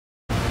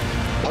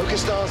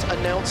PokerStars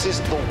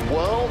announces the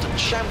World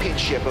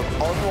Championship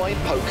of Online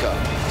Poker.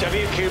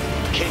 WCOOP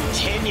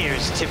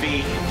continues to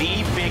be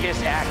the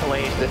biggest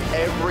accolade that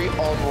every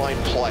online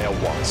player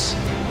wants.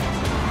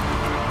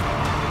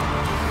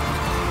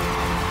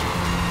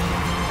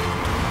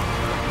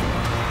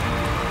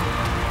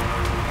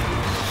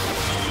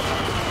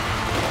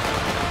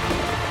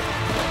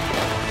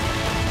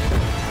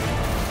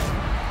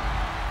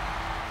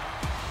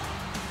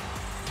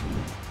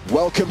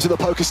 Welcome to the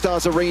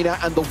PokerStars Arena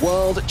and the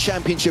World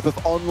Championship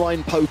of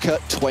Online Poker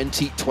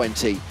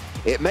 2020.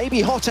 It may be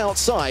hot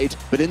outside,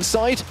 but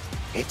inside,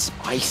 it's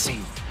icy.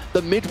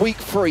 The midweek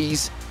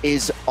freeze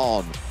is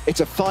on. It's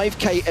a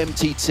 5K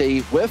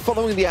MTT. We're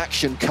following the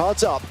action,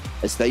 cards up,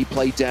 as they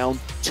play down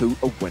to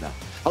a winner.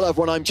 Hello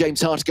everyone, I'm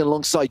James Hartigan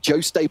alongside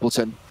Joe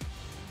Stapleton.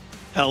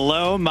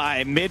 Hello,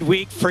 my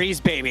midweek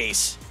freeze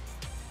babies.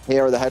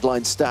 Here are the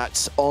headline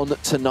stats on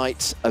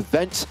tonight's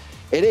event.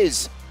 It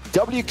is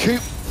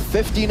WCOOP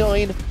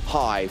 59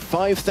 high,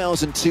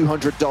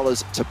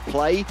 $5,200 to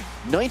play,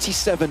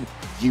 97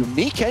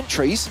 unique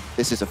entries.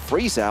 This is a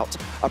freeze out,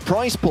 a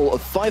prize pool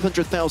of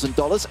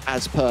 $500,000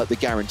 as per the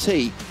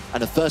guarantee,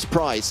 and a first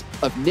prize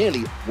of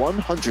nearly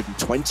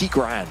 120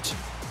 grand.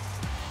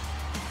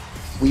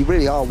 We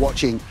really are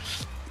watching,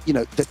 you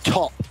know,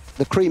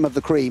 the cream of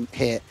the cream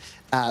here,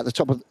 the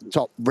top of the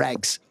top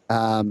regs.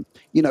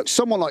 You know,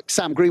 someone like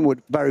Sam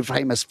Greenwood, very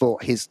famous for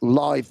his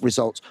live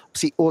results,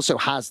 obviously also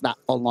has that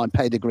online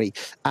pedigree.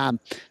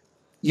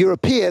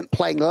 European,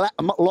 playing a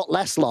lot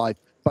less live,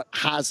 but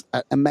has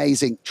an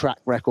amazing track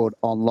record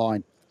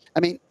online. I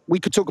mean, we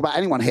could talk about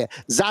anyone here.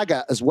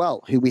 Zaga as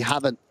well, who we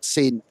haven't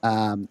seen,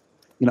 you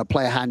know,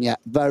 play a hand yet.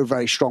 Very,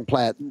 very strong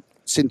player.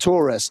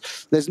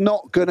 Centaurus. There's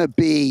not going to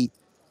be,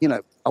 you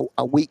know,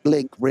 a weak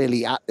link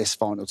really at this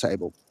final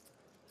table.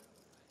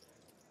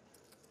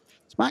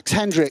 Max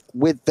Hendrick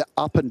with the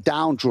up and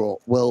down draw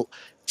will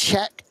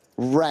check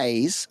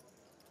raise.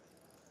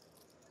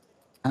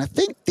 And I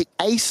think the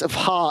ace of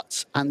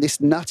hearts and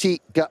this nutty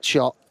gut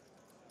shot,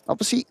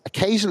 obviously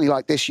occasionally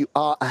like this you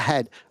are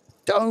ahead.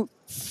 Don't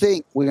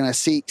think we're going to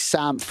see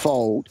Sam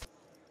fold.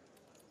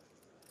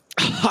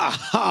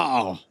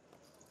 Oh.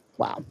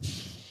 Wow.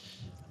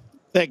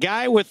 The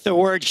guy with the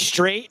word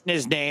straight in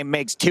his name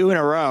makes two in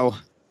a row.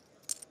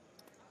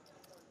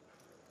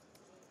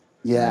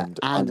 Yeah,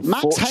 and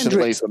Max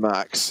Hendricks for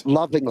Max,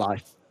 loving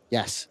life.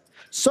 Yes.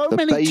 So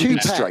many two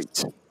pairs.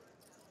 Straight.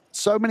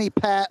 So many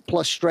pair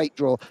plus straight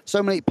draw.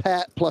 So many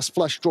pair plus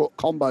flush draw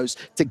combos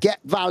to get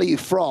value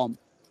from.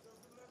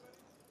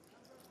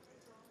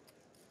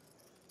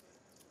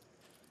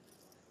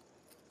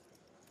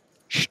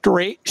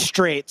 Straights,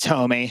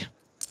 homie.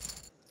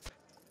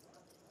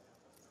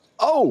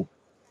 Oh,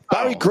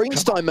 Barry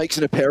Greenstein makes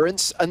an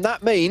appearance, and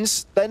that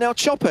means they're now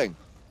chopping.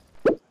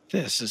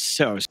 This is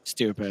so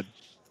stupid.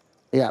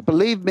 Yeah,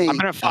 believe me. I'm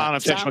going to file an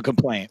official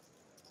complaint.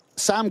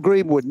 Sam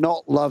Greenwood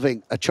not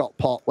loving a chop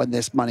pot when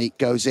this money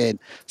goes in.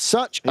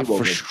 Such a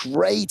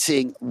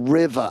frustrating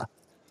river.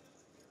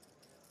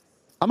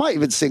 I might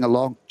even sing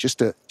along,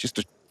 just a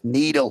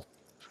needle.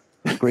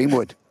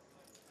 Greenwood.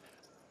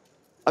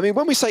 I mean,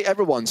 when we say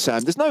everyone,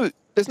 Sam, there's no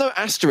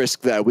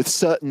asterisk there with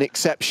certain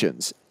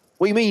exceptions.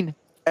 We mean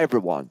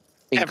everyone,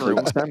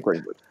 including Sam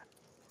Greenwood.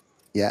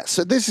 Yeah,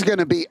 so this is going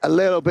to be a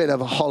little bit of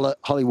a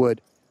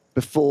Hollywood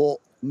before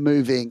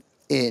moving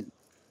in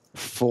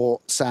for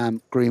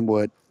Sam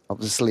Greenwood.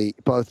 Obviously,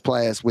 both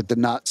players with the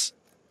nuts.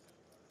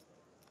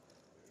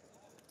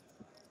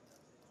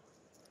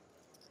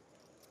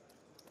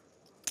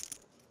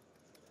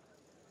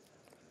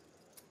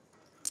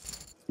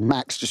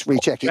 Max just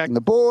rechecking the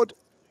board.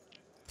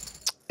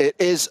 It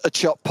is a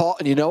chop pot,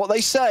 and you know what they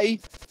say.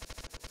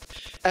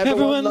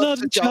 Everyone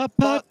loves a chop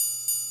pot.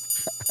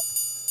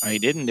 Oh, he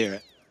didn't do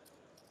it.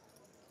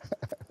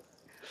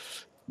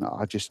 No,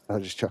 I just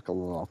chuckle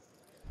along.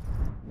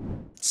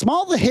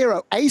 Small the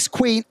hero, ace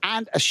queen,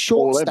 and a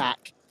short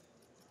stack.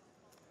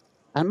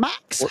 And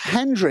Max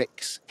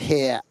Hendricks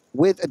here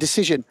with a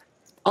decision.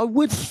 I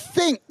would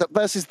think that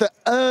versus the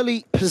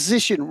early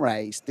position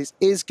raise, this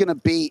is going to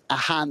be a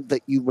hand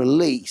that you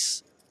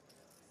release.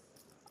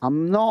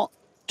 I'm not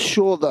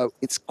sure, though.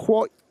 It's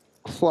quite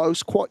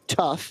close, quite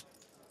tough.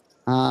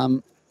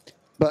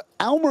 But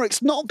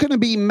Elmeric's not going to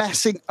be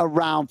messing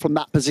around from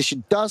that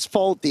position. Does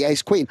fold the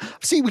ace-queen.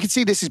 See, we can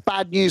see this is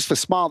bad news for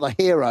Smile the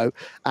Hero.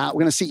 We're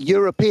going to see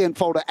European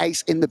fold an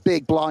ace in the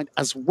big blind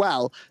as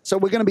well. So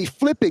we're going to be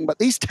flipping, but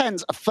these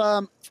 10s are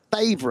firm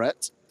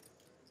favorite.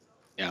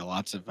 Yeah,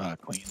 lots of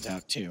queens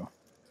out too.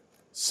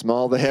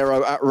 Smile the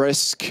Hero at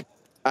risk.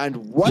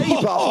 And way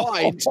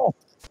behind.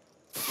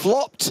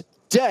 Flopped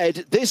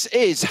dead. This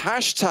is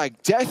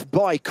hashtag death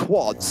by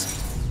quads.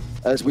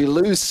 As we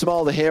lose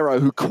Smile the Hero,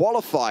 who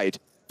qualified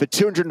for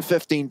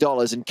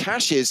 $215 and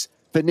cashes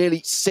for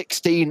nearly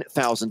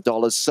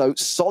 $16,000. So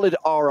solid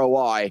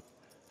ROI,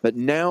 but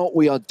now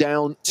we are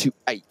down to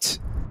 8.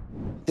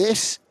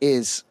 This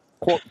is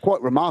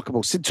quite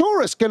remarkable.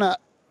 Centaurus gonna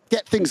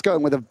get things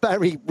going with a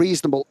very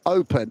reasonable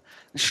open.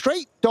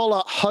 Straight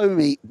dollar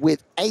homie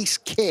with ace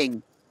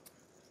king.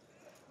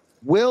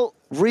 will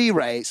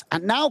re-raise.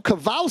 And now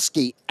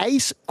Kowalski,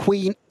 ace,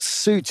 queen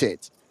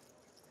suited.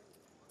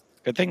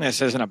 Good thing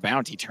this isn't a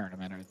bounty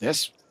tournament, or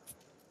this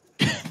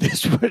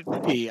this would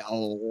be a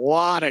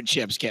lot of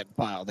chips getting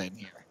piled in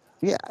here.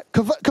 Yeah,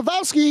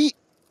 Kowalski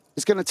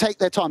is going to take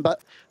their time,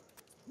 but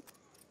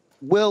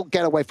will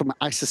get away from it.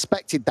 I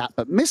suspected that.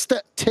 But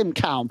Mr. Tim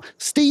Calm,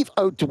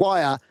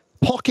 SteveO'Dwyer,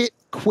 pocket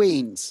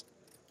queens.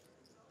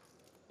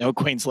 No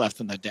queens left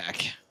in the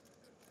deck.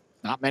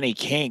 Not many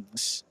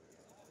kings.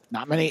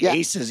 Not many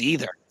aces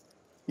either.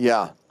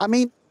 Yeah. I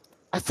mean,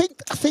 I think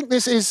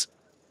this is,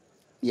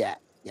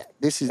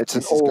 this is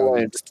an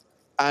all-in.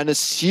 And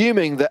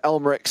assuming that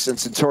Elmerix and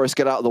Centaurus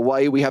get out of the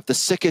way, we have the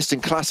sickest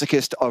and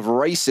classicest of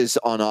races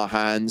on our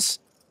hands.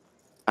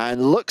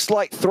 And looks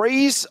like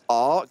threes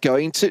are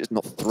going to,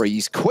 not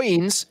threes,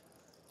 queens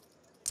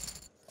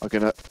are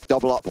going to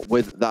double up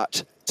with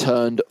that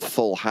turned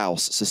full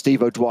house. So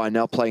SteveO'Dwyer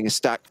now playing a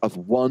stack of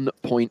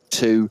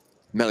 1.2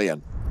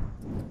 million.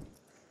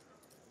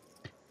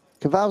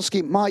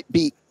 Kowalski might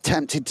be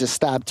tempted to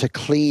stab to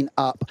clean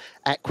up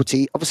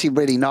equity. Obviously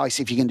really nice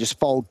if you can just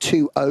fold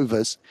 2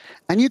 overs.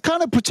 And you're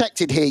kind of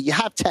protected here. You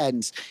have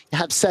 10s, you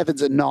have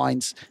 7s and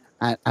 9s,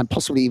 and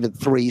possibly even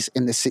 3s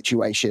in this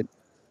situation.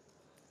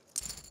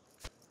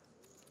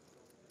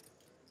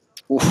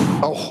 Oof.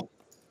 Oh,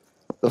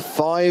 the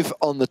 5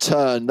 on the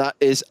turn. That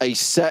is a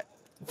set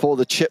for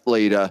the chip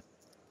leader.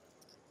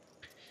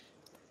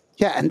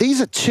 Yeah, and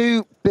these are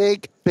 2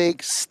 big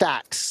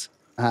stacks.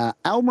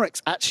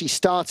 Elmerix actually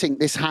starting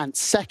this hand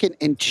second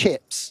in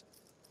chips.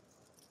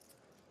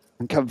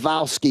 And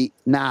Kowalski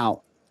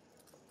now,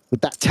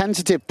 with that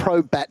tentative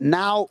probe bet,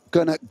 now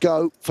gonna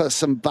go for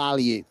some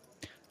value.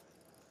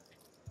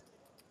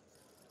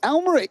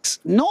 Elmerix,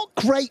 not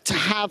great to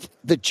have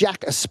the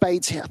jack of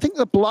spades here. I think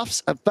the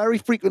bluffs are very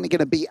frequently going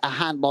to be a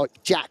hand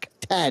like jack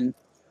 10.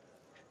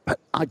 But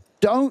I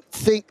don't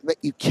think that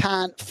you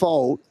can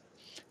fold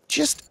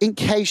just in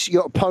case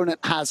your opponent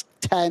has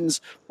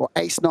 10s or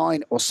ace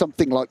 9 or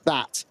something like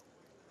that.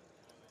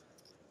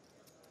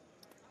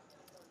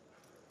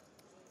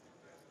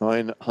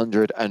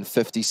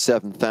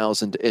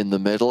 957,000 in the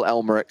middle.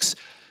 Elmerix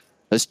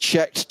has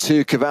checked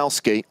to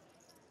Kowalski.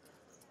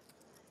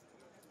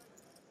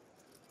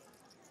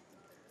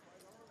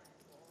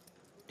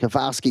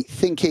 Kowalski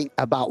thinking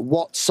about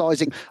what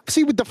sizing.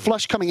 See, with the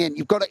flush coming in,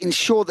 you've got to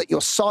ensure that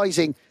your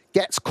sizing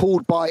gets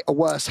called by a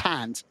worse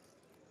hand.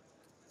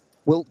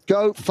 We'll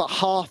go for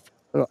half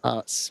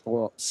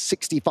or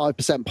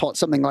 65% pot,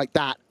 something like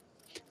that.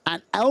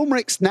 And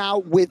Elmerix now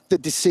with the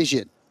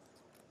decision.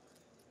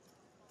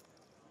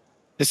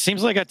 This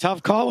seems like a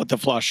tough call with the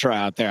flush draw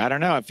out there. I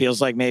don't know. It feels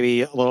like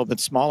maybe a little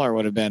bit smaller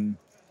would have been.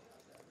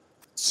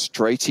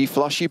 Straighty,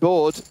 flushy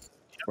board.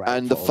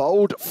 And the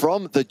fold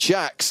from the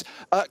jacks.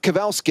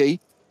 Kowalski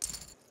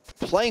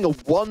playing a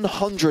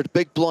 100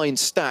 big blind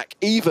stack,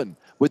 even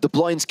with the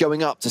blinds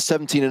going up to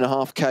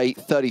 17.5K,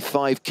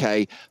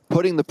 35K,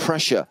 putting the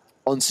pressure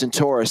on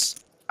Centaurus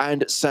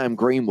and Sam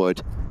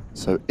Greenwood.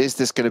 So is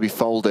this going to be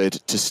folded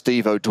to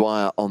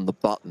SteveO'Dwyer on the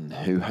button,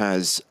 who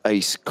has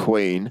ace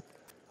queen?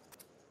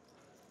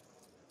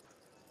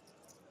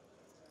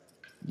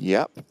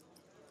 Yep.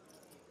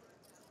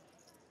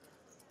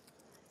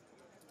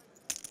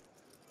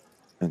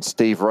 And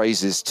Steve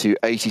raises to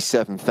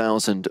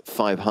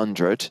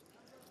 87,500.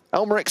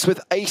 Elmerix with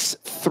ace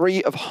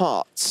 3 of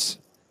hearts.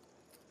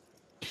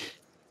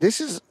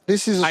 This is a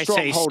strong I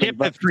say holding, skip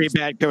the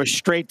 3-bet, go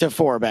straight to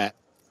 4-bet.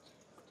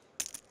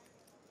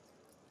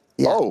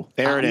 Yeah, oh,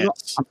 there it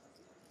is.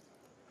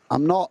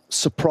 I'm not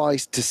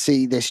surprised to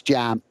see this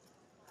jam.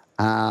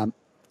 Tim,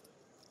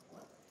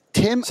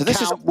 so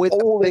this is with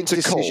all a big into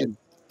decision. Call.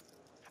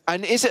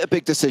 And is it a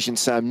big decision,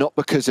 Sam, not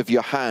because of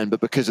your hand,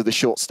 but because of the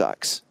short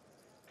stacks?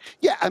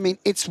 Yeah, I mean,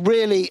 it's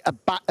really a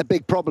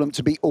big problem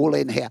to be all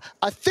in here.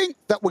 I think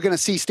that we're going to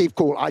see Steve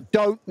call. I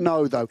don't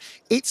know, though.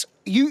 It's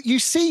you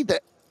see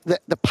that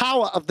the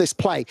power of this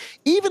play.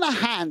 Even a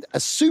hand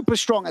as super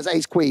strong as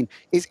ace-queen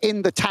is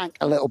in the tank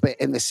a little bit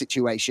in this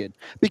situation,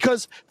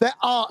 because there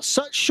are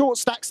such short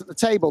stacks at the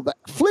table that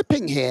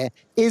flipping here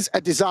is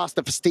a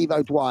disaster for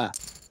SteveO'Dwyer.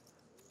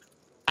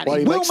 And well,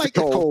 he will make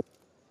the call.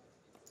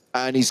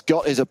 And he's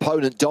got his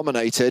opponent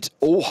dominated.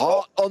 All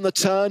heart on the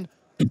turn.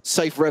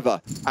 Safe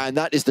river. And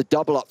that is the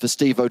double up for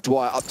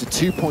SteveO'Dwyer, up to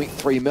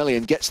 2.3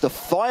 million. Gets the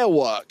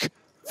firework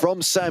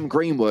from Sam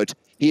Greenwood.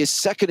 He is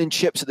second in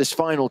chips at this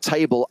final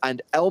table,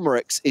 and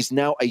Elmerix is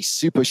now a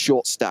super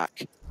short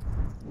stack.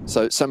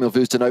 So Samuel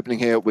Woosden opening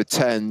here with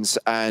 10s,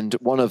 and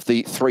one of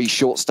the 3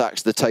 short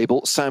stacks at the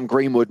table. Sam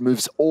Greenwood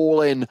moves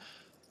all in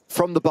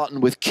from the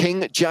button with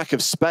King, Jack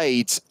of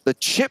Spades. The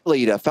chip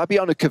leader,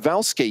 Fabiano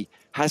Kowalski,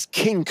 has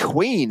King,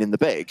 Queen in the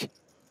big.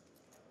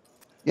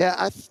 Yeah,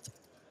 I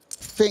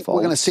think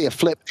we're going to see a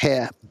flip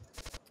here.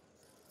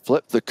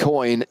 Flip the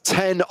coin,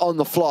 10 on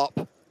the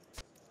flop,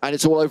 and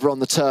it's all over on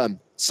the turn.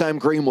 Sam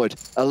Greenwood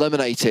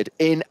eliminated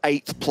in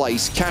 8th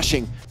place,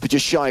 cashing for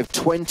just shy of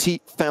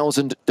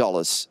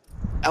 $20,000.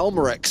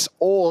 Elmerix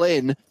all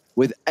in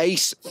with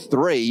ace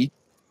 3.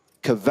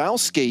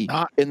 Kowalski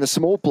in the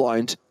small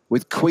blind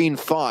with queen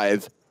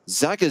 5.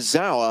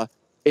 Zagazawa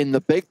in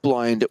the big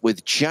blind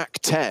with Jack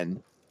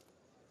 10.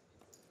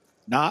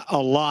 Not a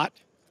lot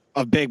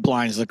of big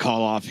blinds to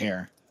call off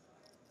here.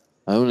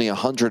 Only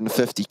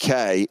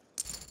 150K.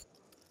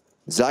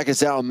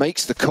 Zagazawa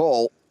makes the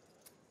call.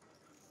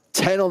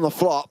 10 on the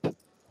flop.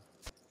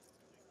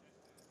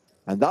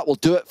 And that will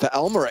do it for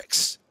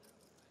Elmerix.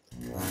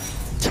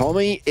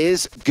 Tommy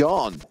is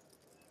gone.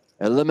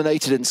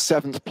 Eliminated in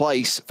 7th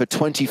place for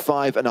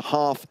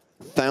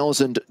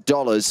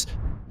 $25,500.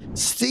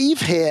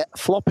 Steve here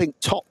flopping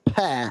top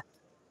pair,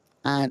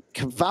 and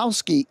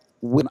Kowalski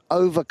with an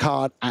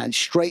overcard and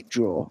straight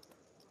draw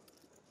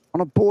on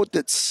a board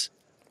that's,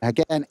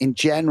 again, in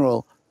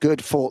general,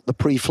 good for the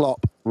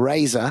pre-flop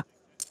raiser.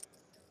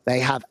 They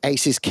have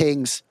aces,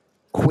 kings,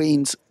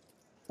 queens,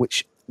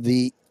 which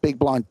the big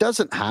blind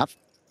doesn't have.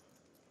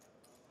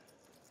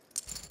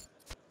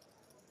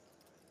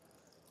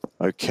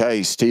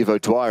 Okay,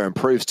 SteveO'Dwyer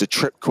improves to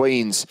trip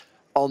queens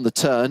on the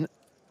turn.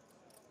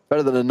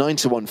 Better than a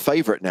 9-1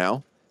 favorite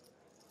now.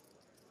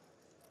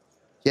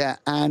 Yeah,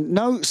 and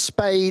no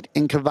spade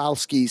in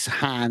Kowalski's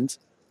hand.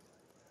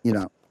 You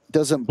know,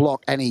 doesn't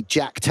block any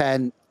Jack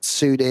 10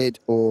 suited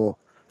or,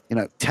 you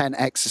know,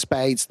 10x of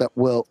spades that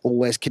will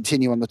always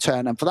continue on the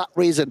turn. And for that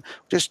reason,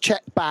 just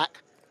check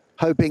back,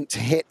 hoping to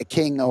hit a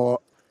king or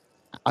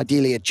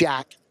ideally a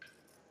jack.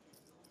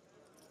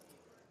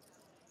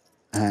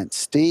 And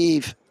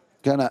Steve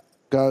gonna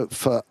go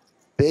for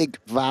big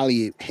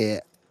value here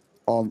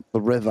on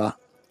the river.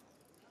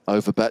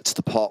 Overbets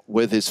the pot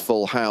with his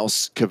full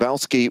house.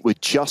 Kowalski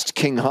with just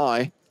king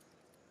high.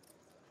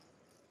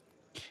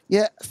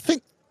 Yeah, I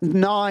think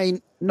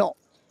 9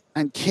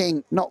 and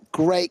king, not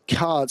great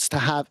cards to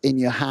have in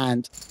your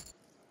hand,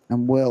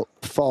 and will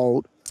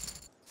fold.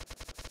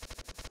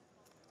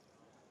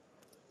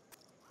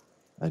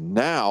 And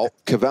now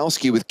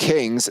Kowalski with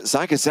kings,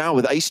 Zagazawa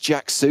with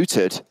ace-jack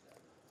suited.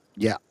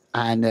 Yeah,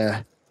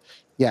 and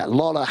yeah, a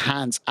lot of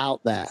hands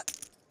out there.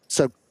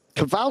 So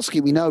Kowalski,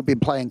 we know,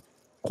 been playing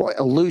quite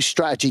a loose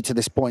strategy to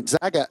this point.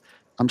 Zaga,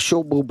 I'm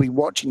sure, will be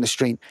watching the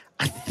stream.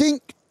 I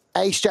think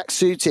ace-jack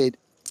suited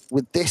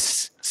with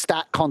this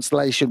stat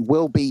constellation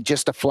will be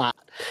just a flat.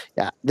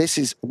 Yeah, this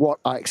is what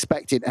I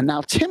expected. And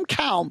now Tim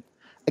Calm,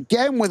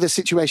 again with a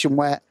situation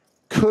where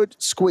could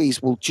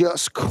squeeze, will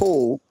just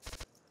call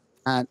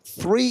and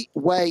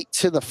 3-way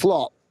to the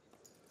flop.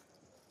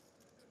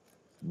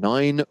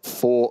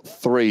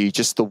 9-4-3,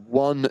 just the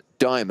one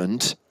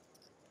diamond.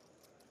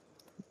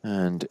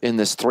 And in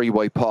this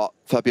 3-way pot,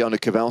 Fabiano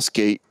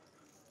Kowalski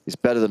is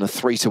better than a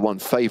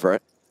 3-1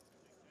 favorite.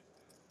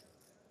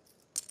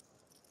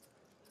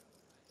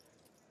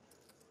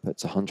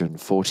 That's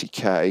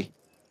 140K.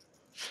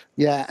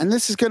 Yeah, and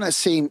this is going to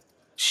seem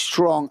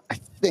strong, I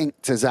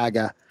think, to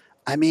Zaga.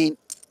 I mean,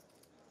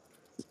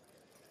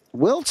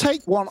 we'll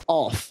take one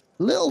off.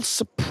 A little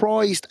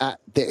surprised at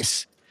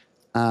this.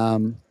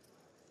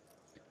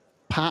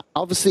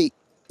 Obviously,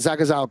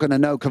 Zagazawa going to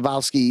know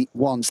Kowalski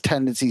one's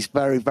tendencies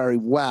very, very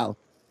well.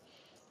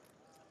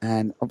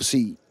 And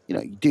obviously, you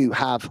know, you do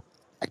have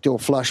backdoor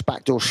flush,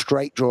 backdoor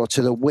straight draw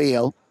to the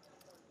wheel.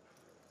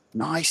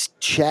 Nice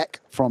check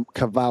from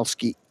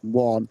Kowalski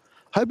one.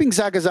 Hoping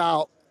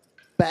Zagazawa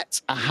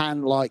bets a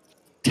hand like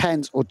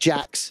 10s or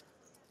jacks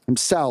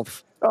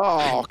himself.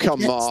 Oh,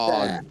 come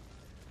on.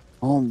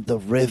 On the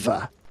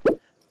river.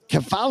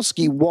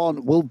 Kowalski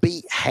one will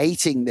be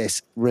hating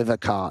this river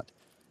card.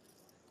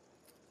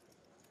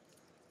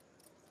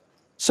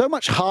 So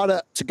much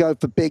harder to go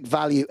for big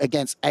value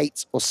against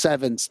 8s or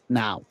 7s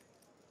now.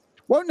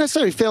 Won't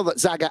necessarily feel that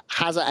Zaga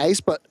has an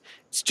ace, but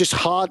it's just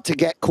hard to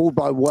get called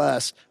by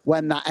worse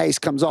when that ace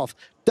comes off.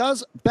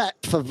 Does bet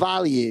for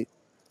value,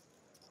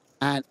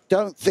 and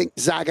don't think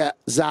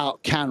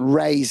Zagazawa can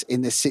raise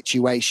in this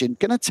situation.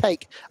 Gonna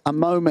take a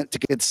moment to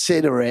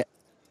consider it.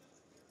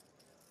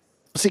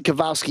 See,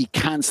 Kowalski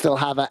can still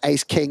have an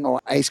ace-king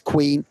or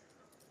ace-queen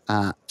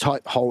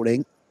type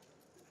holding.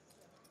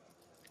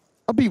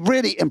 I'll be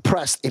really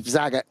impressed if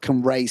Zaga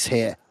can raise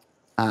here,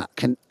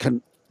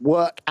 can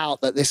work out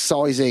that this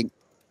sizing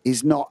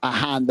is not a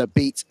hand that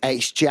beats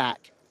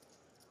ace-jack.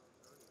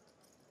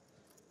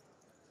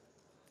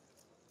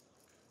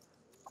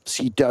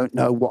 So you don't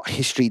know what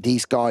history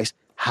these guys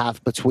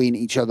have between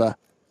each other.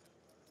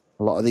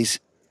 A lot of these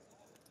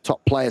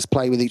top players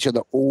play with each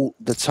other all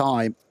the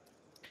time.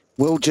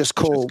 We'll just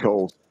call. Just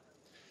call.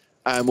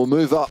 And we'll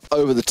move up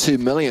over the 2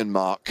 million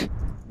mark.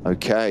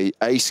 Okay,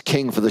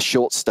 ace-king for the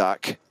short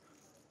stack.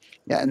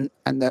 Yeah,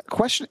 and the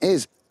question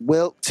is,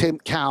 will Tim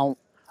Cow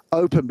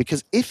open?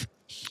 Because if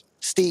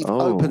Steve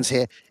opens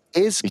here,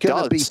 is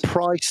going to be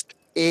priced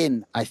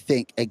in, I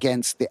think,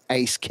 against the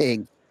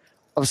ace-king.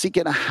 Obviously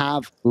going to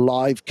have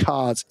live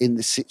cards in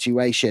this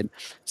situation.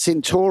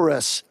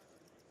 Centaurus,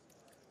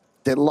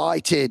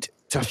 delighted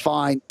to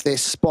find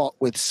this spot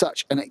with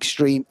such an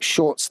extreme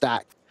short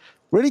stack.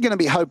 Really going to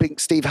be hoping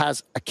Steve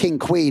has a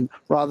king-queen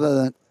rather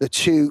than the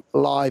 2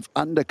 live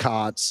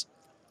undercards.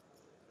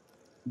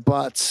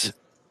 But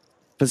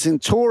for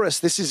Centaurus,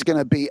 this is going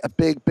to be a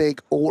big,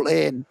 big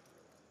all-in,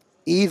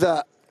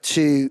 either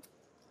to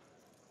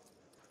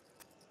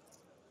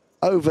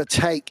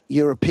overtake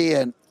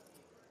European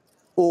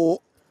or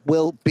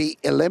will be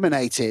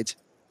eliminated.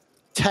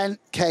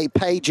 10K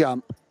pay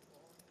jump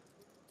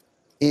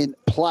in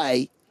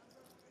play.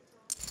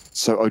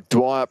 So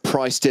O'Dwyer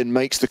priced in,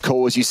 makes the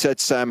call, as you said,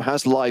 Sam,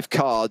 has live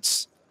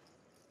cards,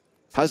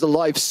 has a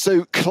live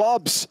suit,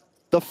 clubs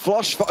the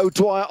flush for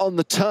O'Dwyer on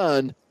the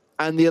turn,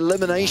 and the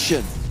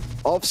elimination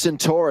of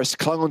Centaurus.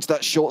 Clung onto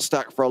that short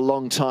stack for a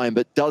long time,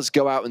 but does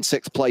go out in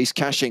 6th place,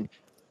 cashing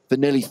for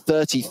nearly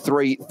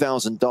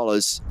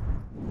 $33,000.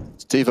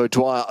 Steve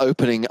O'Dwyer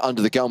opening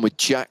under the gun with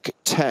Jack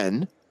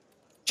 10,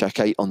 Jack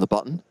 8 on the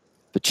button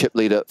for chip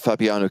leader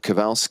Fabiano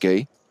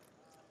Kowalski.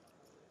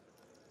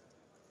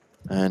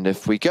 And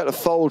if we get a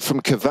fold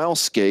from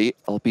Kowalski,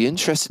 I'll be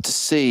interested to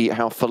see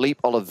how Felipe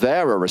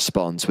Oliveira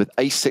responds with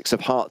ace-6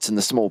 of hearts in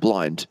the small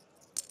blind.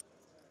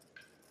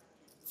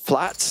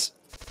 Flats.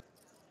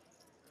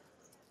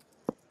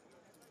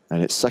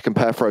 And it's second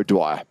pair for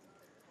O'Dwyer.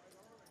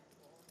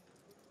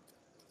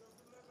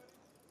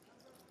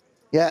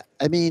 Yeah,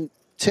 I mean,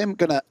 Tim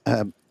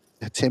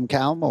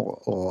Calm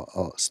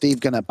or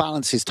Steve gonna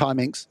balance his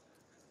timings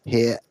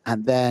here,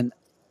 and then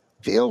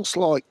feels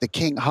like the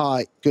king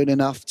high good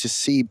enough to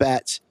see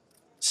bet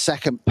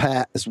second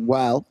pair as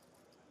well.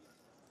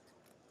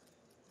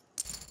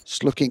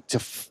 Just looking to,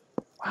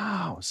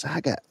 wow,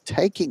 Zaga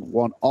taking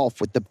one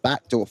off with the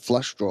backdoor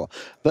flush draw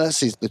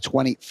versus the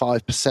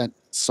 25%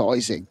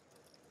 sizing.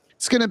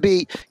 It's going to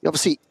be,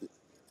 obviously,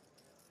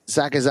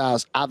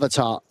 Zagazar's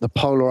avatar, the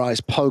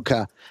polarized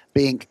poker,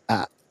 being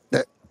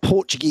the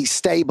Portuguese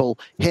stable,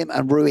 him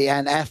and Rui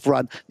NF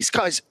run. These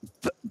guys,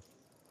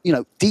 you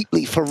know,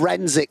 deeply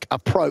forensic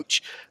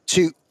approach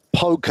to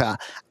poker,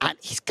 and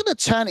he's going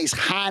to turn his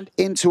hand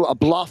into a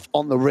bluff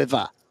on the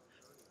river,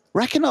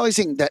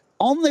 recognizing that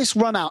on this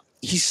run out,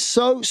 he's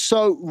so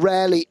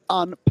rarely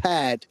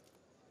unpaired.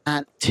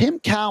 And Tim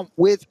Calm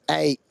with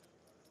a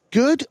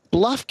good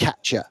bluff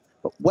catcher,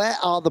 but where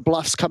are the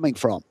bluffs coming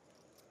from?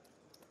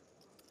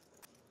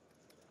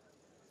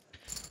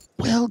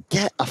 Will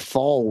get a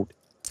fold.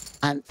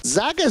 And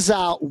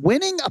Zagazar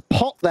winning a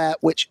pot there,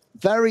 which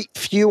very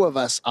few of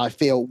us, I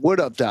feel, would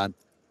have done.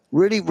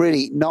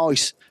 Really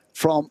nice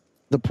from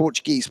the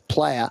Portuguese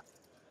player.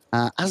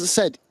 As I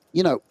said,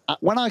 you know,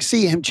 when I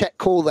see him check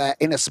call there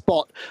in a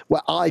spot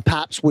where I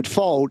perhaps would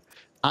fold,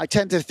 I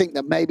tend to think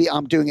that maybe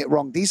I'm doing it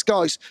wrong. These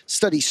guys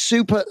study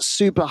super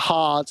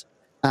hard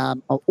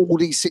of all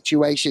these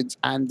situations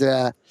and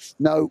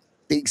know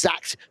the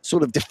exact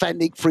sort of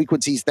defending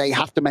frequencies they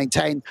have to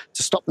maintain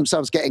to stop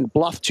themselves getting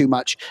bluffed too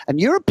much. And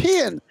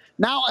European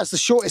now as the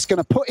short is going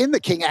to put in the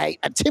king 8,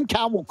 and Tim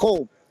Calm will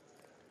call.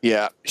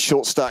 Yeah,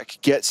 short stack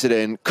gets it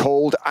in,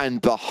 called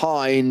and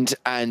behind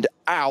and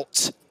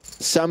out.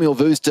 Samuel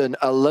Woosden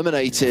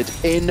eliminated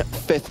in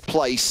 5th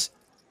place.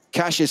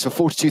 Cashes for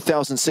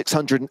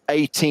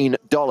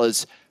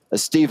 $42,618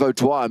 as Steve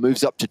O'Dwyer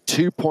moves up to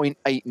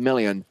 2.8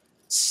 million.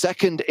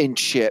 Second in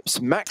chips,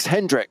 Max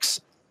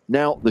Hendricks,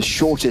 now the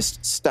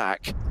shortest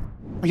stack.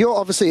 You're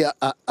obviously a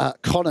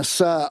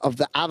connoisseur of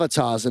the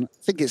avatars, and I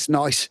think it's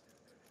nice,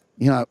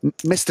 you know,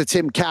 Mr.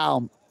 Tim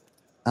Calm,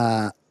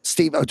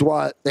 Steve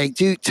O'Dwyer, they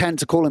do tend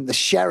to call him the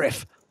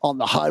sheriff on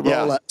the high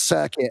roller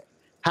circuit,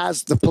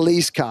 has the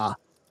police car.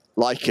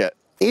 Like it.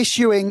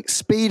 Issuing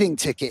speeding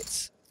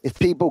tickets if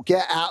people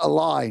get out of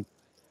line,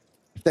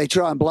 if they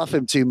try and bluff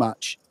him too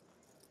much.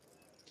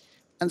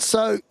 And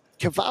so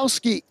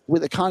Kowalski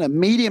with a kind of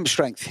medium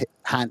strength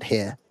hand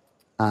here.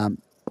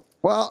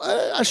 Well,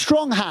 a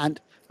strong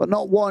hand, but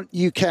not one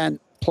you can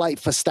play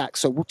for stacks.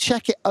 So we'll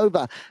check it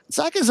over.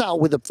 Zagazar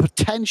with a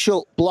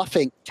potential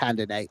bluffing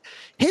candidate.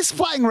 His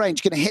flatting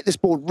range going to hit this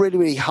board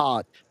really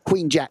hard.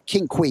 Queen, Jack,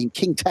 King, Queen,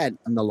 King 10,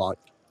 and the like.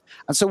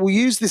 And so we'll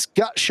use this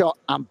gut shot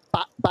and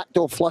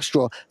backdoor flush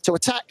draw to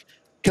attack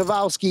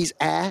Kowalski's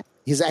air,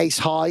 his ace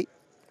high,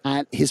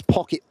 and his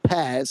pocket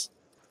pairs.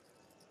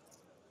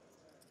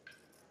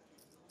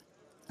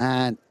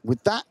 And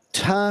with that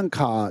turn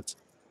card,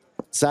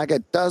 Zaga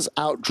does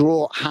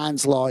outdraw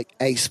hands like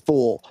ace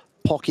 4,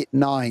 pocket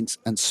 9s,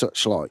 and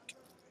such like.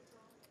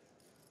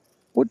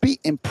 Would be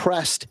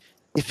impressed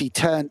if he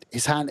turned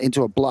his hand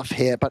into a bluff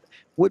here, but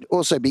would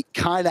also be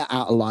kind of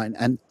out of line.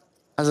 And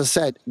as I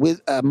said,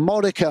 with a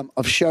modicum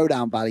of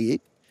showdown value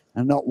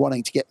and not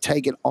wanting to get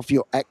taken off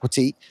your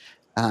equity,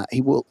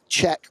 he will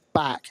check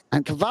back.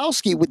 And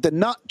Kowalski with the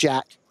nut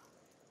jack,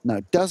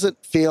 no,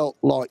 doesn't feel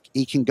like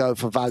he can go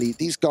for value.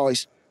 These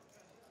guys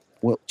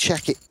will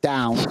check it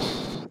down.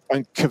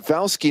 And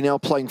Kowalski now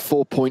playing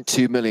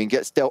 4.2 million,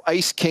 gets dealt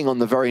ace-king on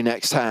the very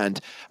next hand.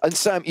 And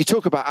Sam, you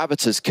talk about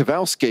avatars.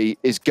 Kowalski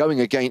is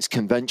going against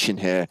convention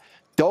here.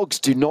 Dogs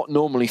do not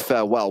normally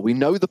fare well. We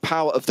know the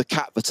power of the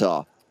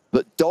catvatar,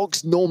 but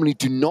dogs normally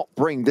do not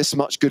bring this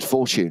much good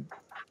fortune.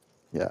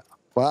 Yeah,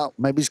 well,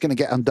 maybe he's going to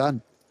get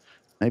undone.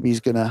 Maybe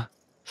he's going to...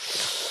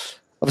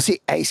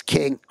 Obviously,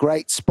 ace-king,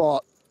 great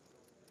spot.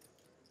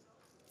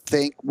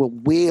 Think will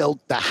wield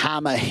the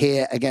hammer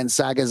here against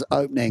Zaga's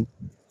opening.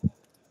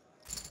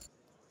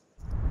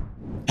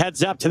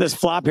 Heads up to this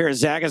flop here.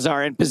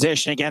 Zagazar in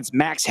position against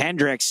Max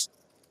Hendricks.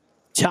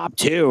 Top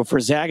 2 for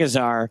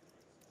Zagazar.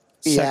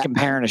 Second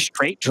pair and a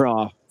straight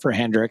draw for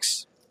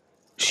Hendricks.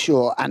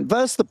 Sure, and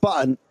versus the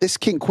button, this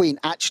king-queen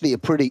actually a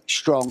pretty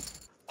strong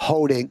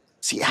holding.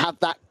 So you have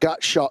that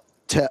gut shot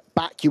to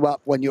back you up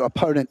when your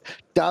opponent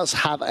does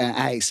have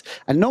an ace.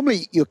 And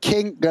normally your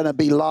king going to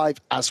be live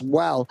as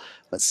well.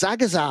 But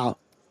Zagazal,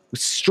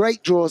 with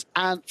straight draws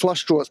and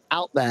flush draws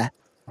out there,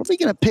 probably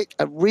going to pick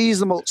a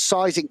reasonable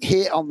sizing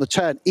here on the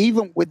turn,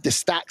 even with the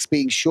stacks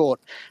being short.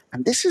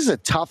 And this is a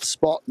tough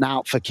spot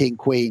now for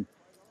king-queen.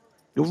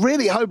 You're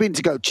really hoping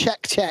to go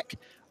check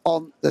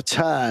on the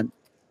turn.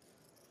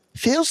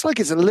 Feels like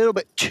it's a little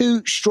bit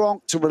too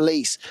strong to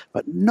release,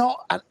 but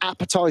not an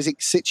appetizing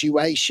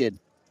situation.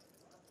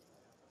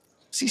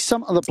 See,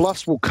 some of the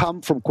bluffs will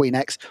come from Queen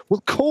X.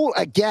 We'll call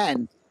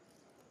again.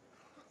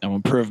 No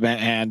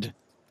improvement and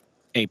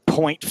a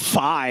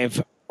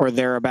 0.5 or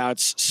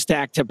thereabouts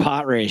stack to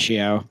pot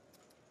ratio.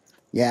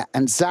 Yeah,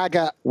 and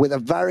Zaga with a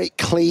very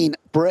clean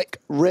brick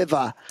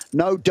river.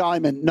 No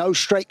diamond, no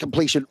straight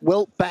completion.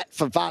 Will bet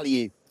for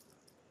value.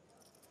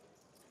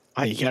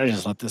 Oh, you gotta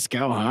just let this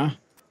go, huh?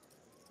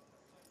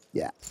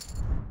 Yeah.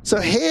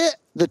 So here,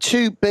 the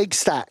two big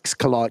stacks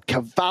collide.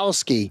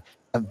 Kowalski,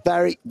 a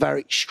very,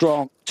 very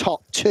strong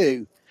top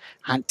two.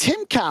 And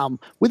Tim Calm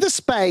with a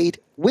spade,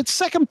 with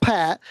second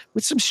pair,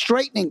 with some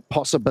straightening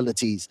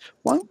possibilities.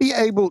 Won't be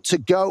able to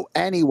go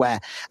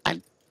anywhere.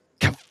 And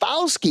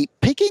Kowalski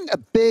picking a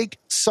big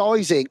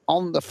sizing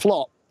on the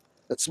flop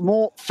that's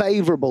more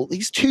favorable.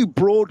 These two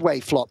Broadway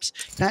flops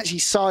can actually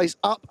size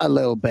up a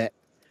little bit.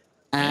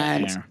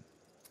 And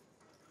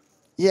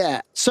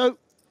yeah, so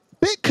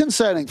bit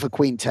concerning for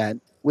Queen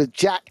 10 with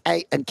Jack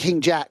 8 and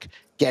King Jack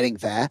getting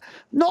there.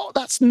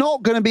 That's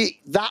not going to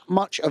be that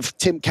much of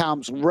Tim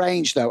Calm's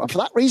range, though. And for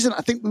that reason,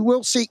 I think we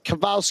will see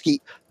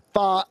Kowalski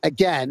far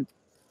again.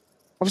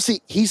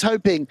 Obviously, he's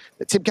hoping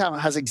that Tim Calm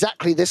has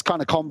exactly this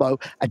kind of combo,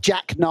 a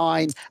Jack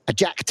 9, a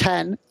Jack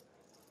 10,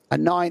 a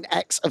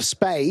 9x of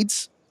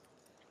spades.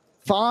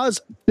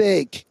 Far's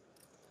big.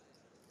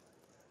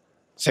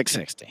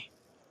 660.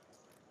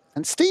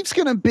 And Steve's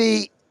going to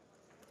be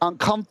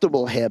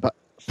uncomfortable here, but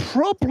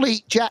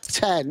probably Jack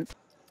 10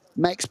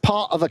 makes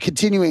part of a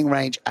continuing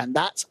range, and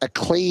that's a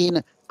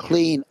clean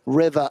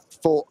river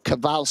for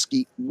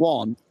Kowalski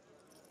 1.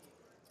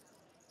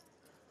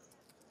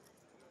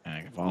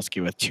 And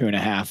Kowalski with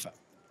 2.5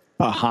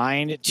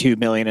 behind, 2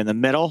 million in the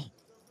middle.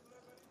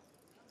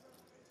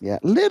 Yeah,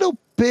 little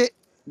bit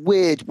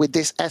weird with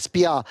this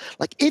SPR.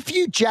 Like, if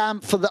you jam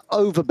for the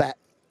overbet,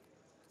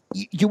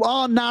 you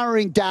are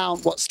narrowing down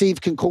what Steve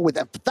can call with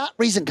them. For that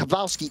reason,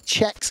 Kowalski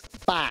checks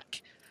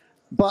back.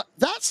 But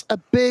that's a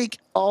big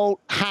old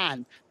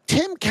hand.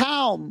 Tim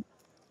Calm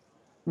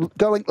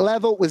going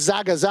level with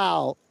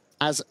Zagazal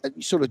as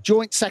a sort of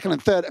joint second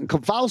and third, and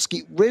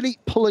Kowalski really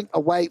pulling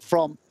away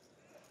from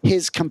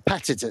his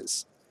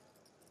competitors.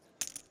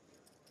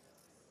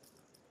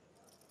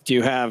 Do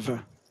you have...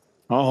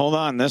 Oh, hold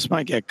on. This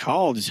might get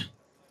called.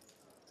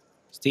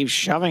 Steve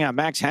shoving on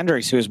Max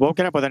Hendricks, who has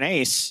woken up with an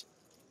ace.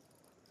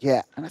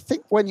 Yeah, and I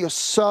think when you're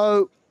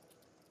so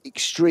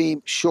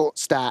extreme short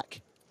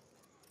stack,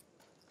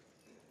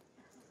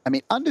 I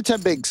mean, under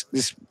 10 bigs,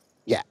 this,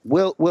 yeah,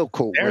 we'll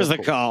call. There's the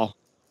call.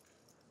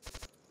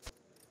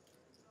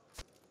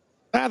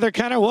 There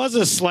kind of was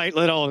a slight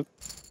little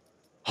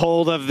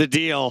hold of the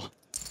deal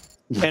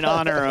in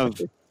honor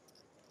of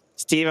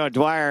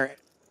SteveO'Dwyer.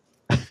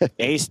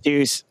 Ace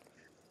deuce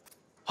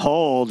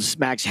holds.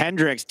 Max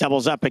Hendricks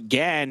doubles up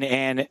again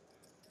and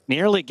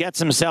nearly gets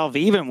himself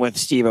even with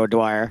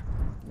SteveO'Dwyer.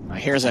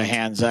 Here's a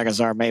hand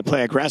Zagazar may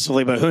play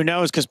aggressively, but who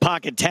knows, because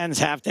pocket 10s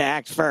have to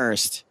act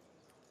first.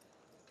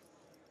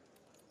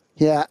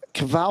 Yeah,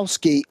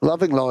 Kowalski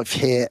loving life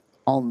here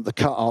on the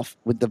cutoff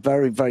with the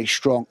very, very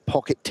strong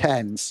pocket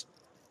 10s.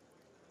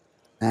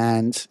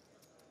 And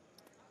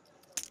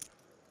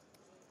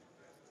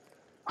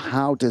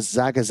how does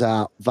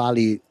Zagazar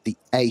value the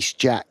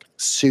ace-jack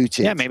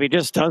suited? Yeah, maybe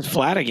just does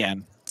flat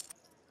again.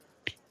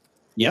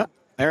 Yep,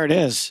 there it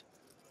is.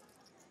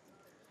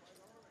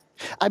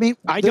 I mean,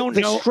 I don't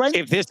know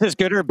if this is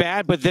good or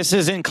bad, but this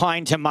is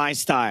inclined to my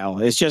style.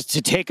 It's just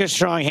to take a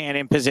strong hand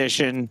in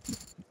position.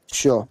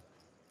 Sure.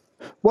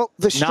 Well,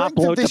 the strength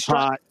of this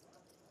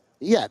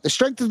the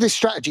strength of this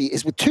strategy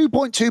is with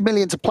 2.2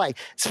 million to play.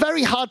 It's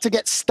very hard to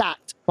get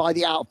stacked by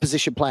the out of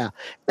position player.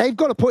 They've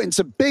got to put in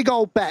some big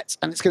old bets,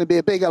 and it's going to be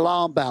a big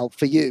alarm bell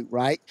for you,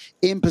 right?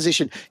 In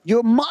position,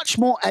 you're much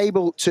more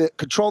able to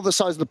control the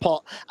size of the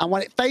pot, and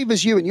when it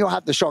favors you and you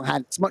have the strong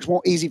hand, it's much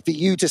more easy for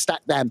you to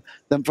stack them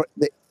than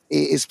it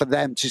is for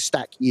them to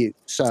stack you.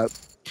 So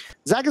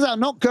Zagazar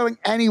not going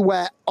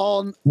anywhere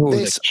on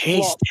this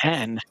case flop.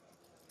 10.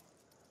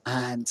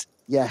 And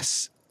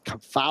yes,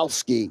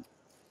 Kowalski.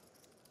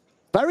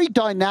 Very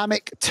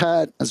dynamic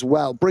turn as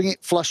well, bringing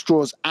flush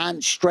draws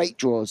and straight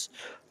draws.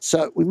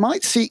 So we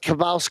might see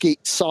Kowalski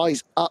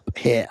size up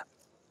here.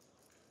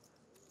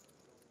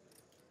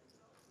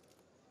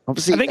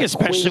 Obviously, I think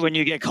especially when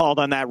you get called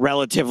on that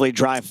relatively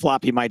dry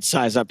flop, you might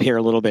size up here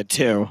a little bit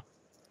too.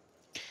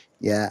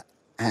 Yeah,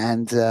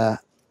 and I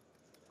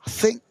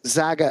think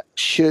Zaga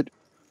should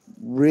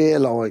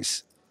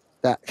realize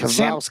that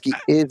Kowalski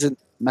isn't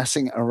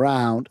messing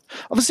around.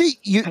 Obviously,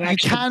 you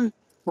can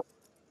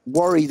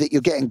worry that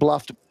you're getting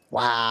bluffed.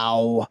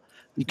 Wow.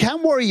 You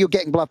can worry you're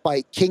getting bluffed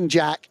by King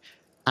Jack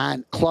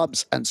and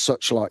clubs and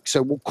such like.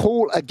 So we'll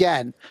call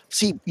again.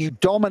 See, you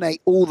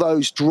dominate all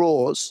those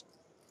draws.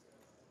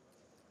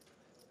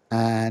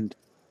 And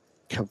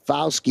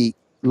Kowalski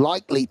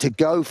likely to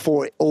go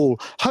for it all,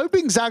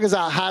 hoping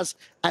Zagazar has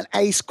an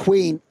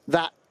ace-queen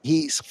that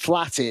he's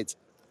flatted.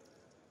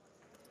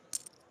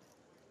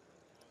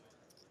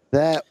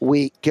 There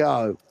we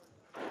go.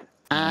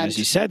 And as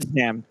you said,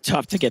 Sam,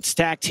 tough to get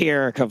stacked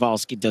here.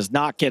 Kowalski does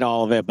not get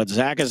all of it, but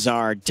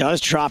Zagazar does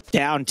drop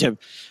down to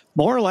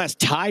more or less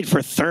tied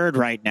for third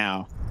right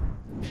now.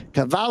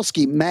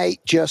 Kowalski may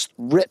just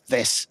rip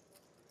this.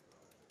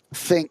 I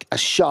think a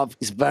shove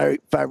is very,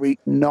 very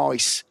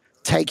nice,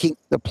 taking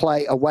the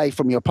play away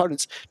from your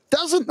opponents.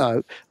 Doesn't,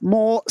 though,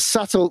 more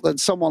subtle than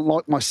someone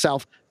like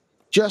myself,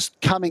 just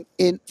coming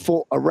in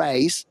for a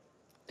raise,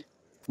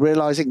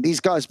 realizing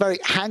these guys very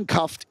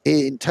handcuffed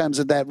in terms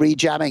of their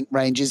rejamming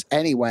ranges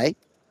anyway.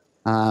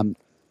 You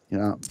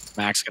know,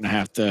 Max going to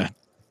have to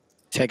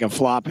take a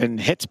flop, and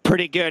hits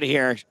pretty good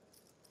here.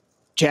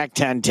 Jack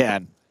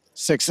 10-10.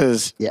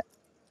 Sixes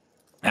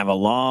have a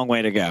long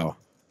way to go.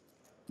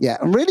 Yeah,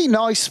 and really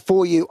nice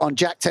for you on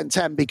Jack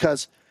 10-10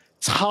 because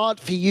it's hard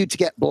for you to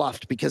get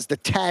bluffed because the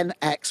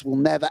 10x will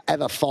never,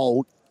 ever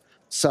fold.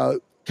 So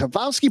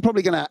Kowalski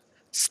probably going to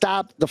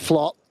stab the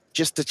flop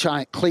just to try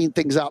and clean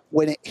things up,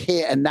 win it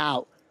here and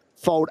now,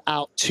 fold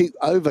out 2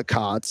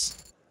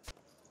 overcards.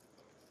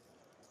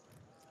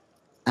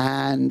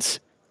 And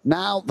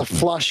now the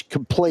flush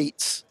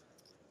completes.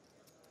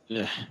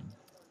 Yeah.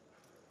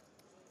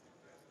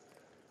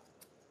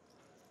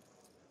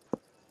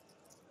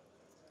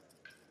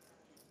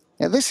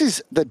 Yeah, this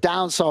is the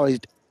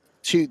downside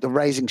to the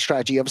raising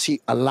strategy.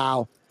 Obviously,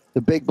 allow the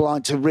big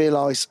blind to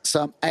realize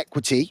some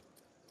equity.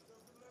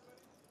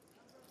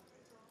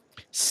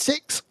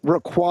 6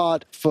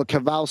 required for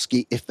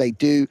Kowalski if they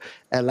do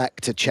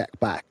elect to check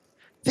back.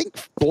 I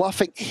think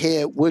bluffing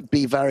here would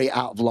be very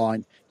out of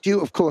line.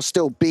 Do, of course,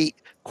 still beat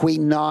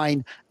Queen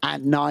 9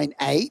 and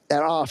 9-8.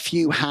 There are a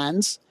few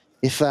hands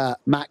if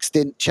Max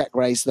didn't check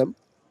raise them.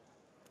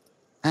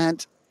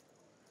 And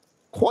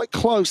quite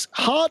close.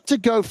 Hard to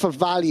go for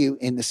value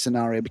in this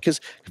scenario because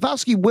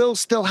Kowalski will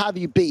still have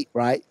you beat,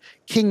 right?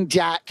 King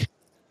Jack,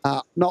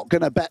 not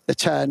going to bet the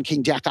turn,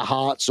 King Jack of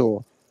hearts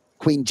or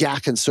Queen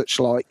Jack and such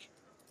like.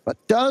 But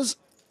does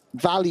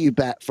value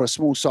bet for a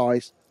small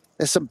size.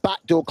 There's some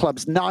backdoor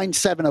clubs.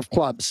 9-7 of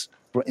clubs,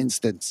 for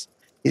instance,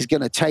 is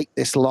going to take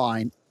this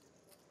line.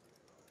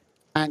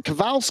 And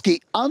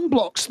Kowalski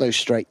unblocks those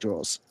straight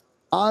draws,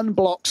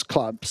 unblocks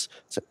clubs.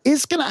 So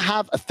is going to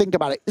have a think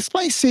about it. This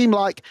may seem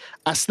like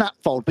a snap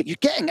fold, but you're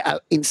getting an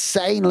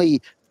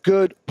insanely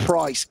good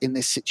price in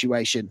this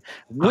situation.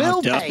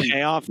 Will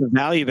pay off the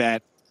value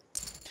bet.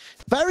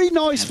 Very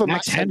nice and for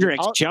Max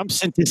Hendricks.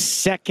 Jumps into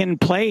second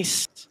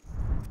place.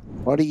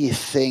 What do you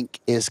think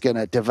is going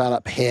to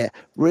develop here?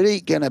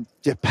 Really going to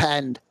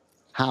depend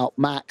how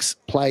Max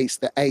plays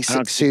the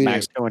ace-6 suited.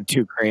 Max going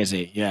too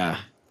crazy, yeah.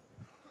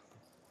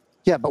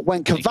 Yeah, but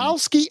when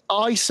Kowalski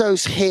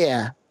ISOs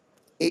here,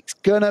 it's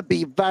going to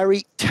be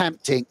very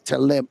tempting to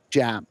limp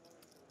jam.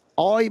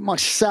 I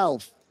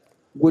myself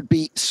would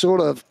be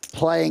sort of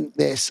playing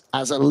this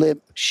as a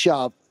limp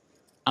shove.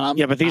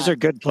 Yeah, but these are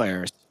good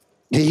players.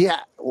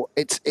 Yeah,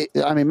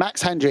 I mean,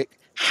 Max Hendrick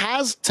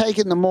has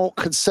taken the more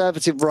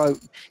conservative road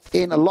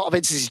in a lot of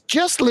instances.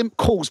 Just limp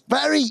calls.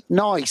 Very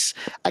nice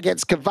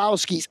against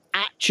Kowalski's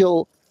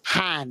actual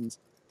hand.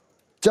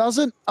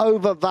 Doesn't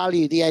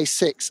overvalue the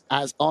ace-6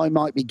 as I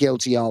might be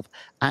guilty of.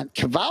 And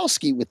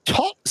Kowalski with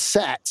top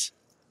set,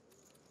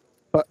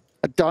 but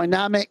a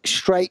dynamic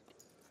straighty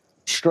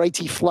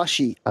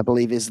flushy, I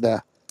believe is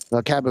the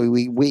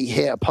vocabulary we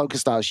here at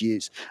PokerStars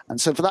use.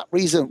 And so for that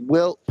reason,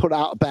 we'll put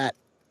out a bet.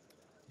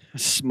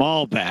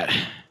 Small bet.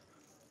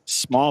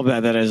 Small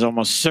bet that is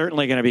almost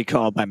certainly going to be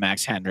called by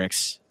Max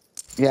Hendricks.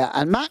 Yeah,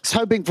 and Max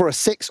hoping for a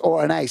 6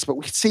 or an ace, but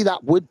we can see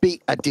that would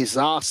be a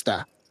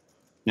disaster.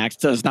 Max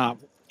does not,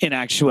 in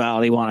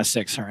actuality, want a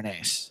 6 or an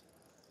ace.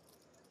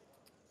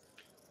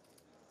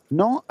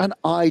 Not an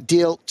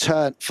ideal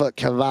turn for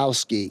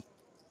Kowalski.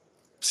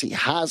 So he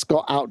has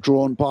got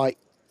outdrawn by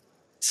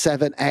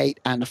 7, 8,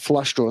 and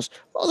flush draws.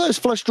 All those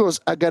flush draws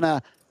are going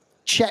to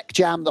check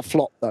jam the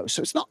flop, though.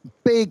 So it's not a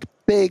big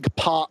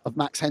part of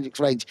Max Hendricks'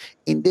 range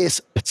in this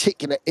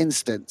particular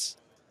instance.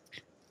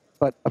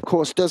 But, of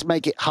course, does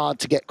make it hard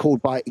to get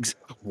called by...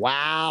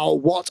 Wow,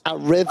 what a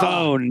river.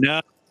 Oh,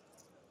 no.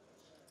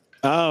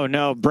 Oh,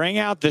 no. Bring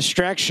out the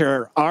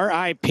structure.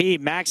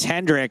 RIP Max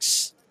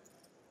Hendricks.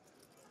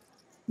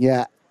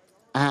 Yeah,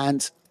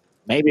 and...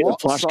 Maybe the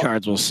flush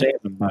cards will save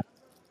him, but...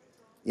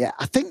 Yeah,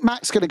 I think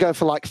Max going to go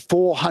for like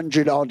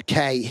 400-odd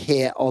K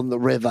here on the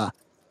river.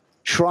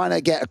 Trying to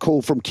get a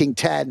call from King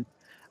 10,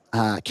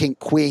 King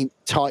Queen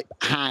type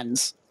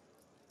hands.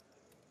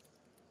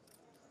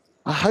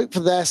 I hope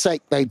for their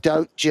sake they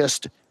don't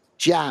just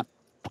jam.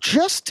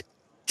 Just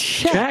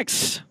check.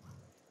 Checks.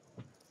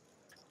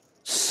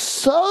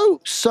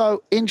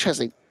 so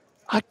interesting.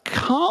 I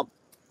can't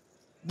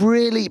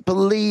really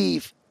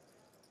believe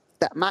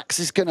that Max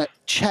is going to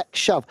check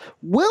shove.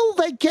 Will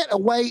they get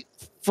away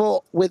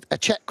with a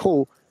check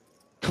call?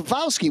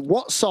 Kowalski,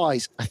 what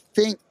size? I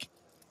think.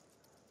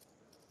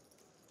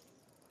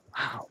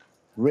 Wow,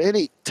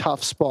 really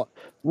tough spot.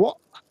 What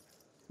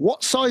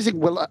sizing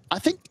will I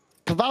think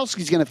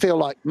Kowalski's going to feel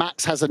like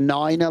Max has a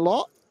 9 a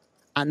lot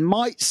and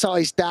might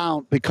size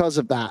down because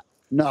of that.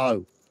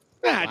 No.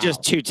 Wow.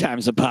 Just 2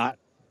 times the pot.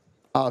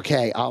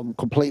 Okay, I'm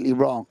completely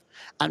wrong.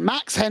 And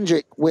Max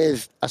Hendrick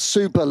with a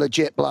super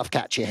legit bluff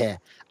catcher here.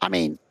 I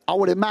mean, I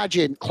would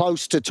imagine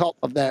close to top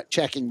of their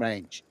checking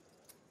range.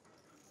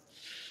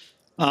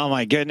 Oh,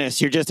 my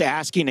goodness. You're just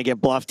asking to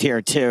get bluffed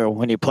here, too,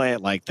 when you play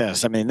it like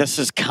this. I mean, this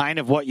is kind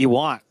of what you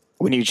want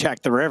when you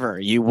check the river.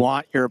 You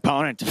want your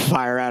opponent to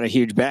fire out a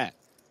huge bet.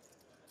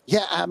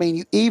 Yeah, I mean,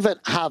 you even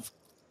have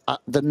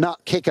the nut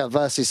kicker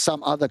versus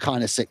some other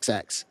kind of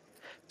 6X.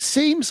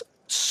 Seems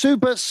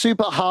super,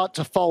 super hard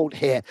to fold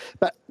here.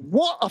 But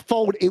what a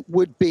fold it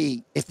would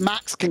be if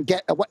Max can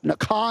get away. No,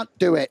 can't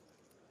do it.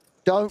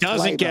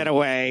 Doesn't get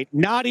away.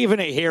 Not even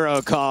a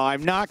hero call.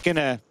 I'm not going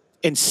to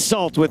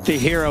insult with the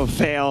hero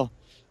fail.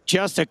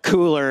 Just a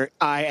cooler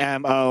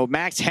IMO.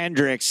 Max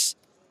Hendricks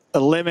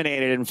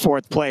eliminated in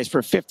 4th place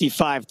for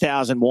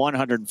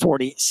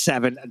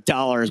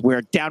 $55,147.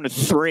 We're down to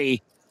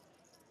 3.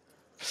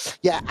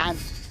 Yeah, and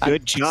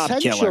good job,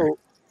 Killer.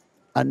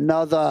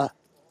 Another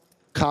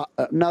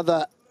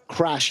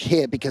crash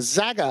here because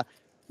Zaga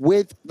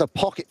with the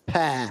pocket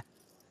pair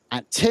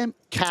and Tim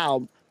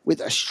Calm with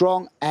a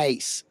strong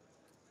ace.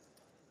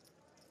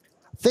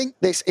 I think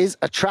this is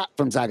a trap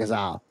from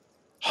Zagazar,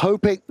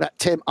 hoping that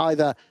Tim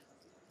either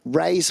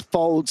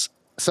folds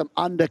some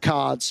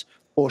undercards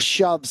or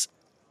shoves,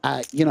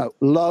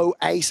 low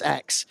ace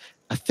X.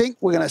 I think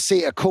we're going to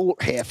see a call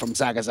here from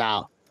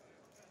Zagazar.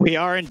 We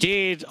are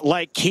indeed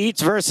like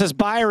Keats versus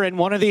Byron.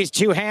 One of these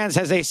 2 hands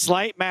has a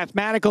slight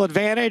mathematical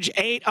advantage.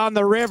 8 on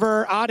the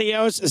river.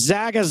 Adios,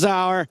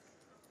 Zagazar.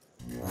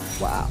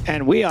 Wow.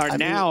 And we are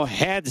now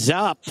heads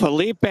up.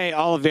 Felipe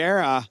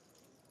Oliveira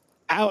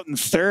out in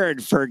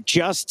 3rd for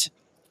just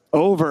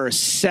over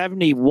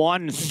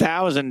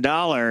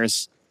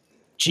 $71,000.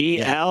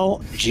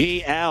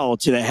 GL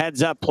to the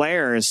heads up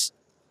players.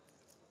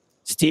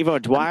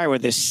 SteveO'Dwyer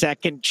with his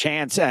 2nd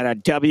chance at a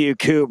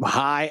WCOOP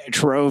high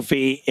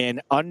trophy in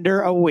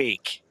under a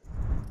week.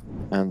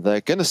 And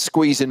they're going to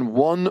squeeze in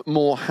one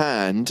more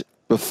hand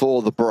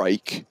before the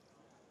break.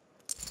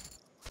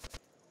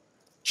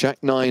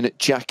 Jack 9,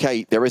 Jack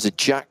 8. There is a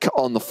jack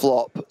on the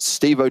flop.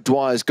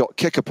 SteveO'Dwyer's got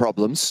kicker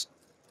problems.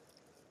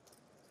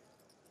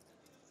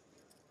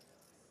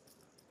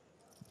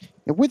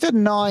 With a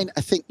 9,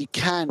 I think you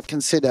can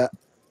consider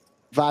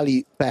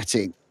value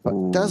betting,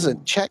 but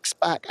doesn't. Checks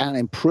back and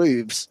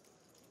improves.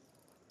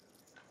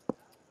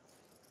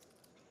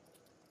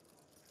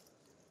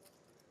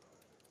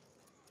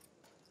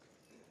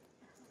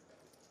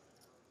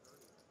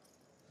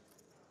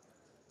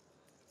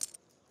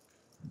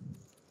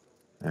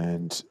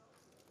 And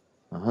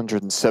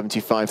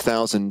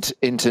 175,000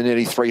 into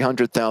nearly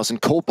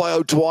 300,000. Called by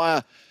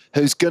O'Dwyer,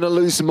 who's going to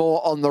lose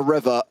more on the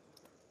river.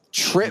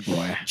 Trip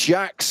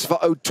jacks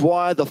for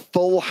O'Dwyer, the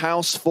full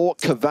house for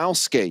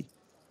Kowalski.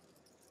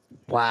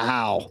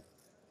 Wow.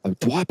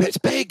 O'Dwyer bets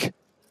big.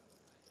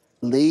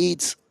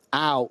 Leads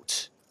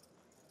out.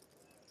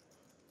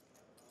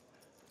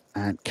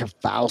 And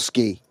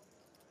Kowalski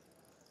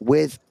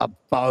with a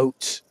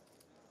boat.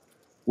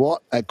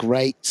 What a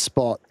great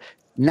spot.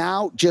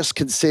 Now just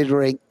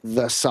considering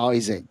the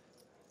sizing.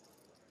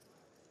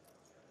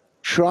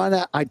 Trying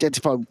to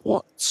identify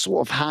what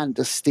sort of hand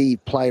does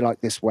Steve play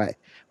like this way.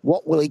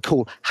 What will he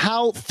call?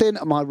 How thin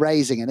am I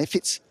raising? And if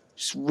it's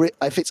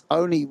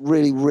only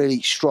really,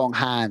 really strong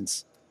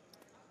hands,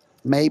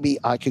 maybe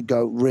I could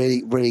go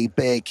really, really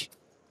big.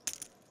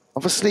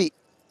 Obviously,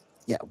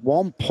 yeah,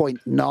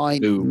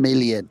 1.9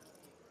 million.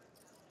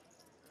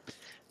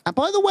 And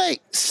by the way,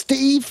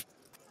 Steve,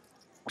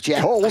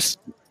 calls.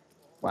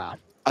 Wow.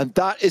 And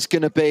that is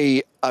going to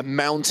be a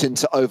mountain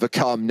to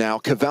overcome now.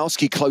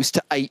 Kowalski close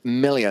to 8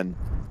 million.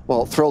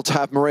 Well, thrilled to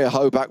have Maria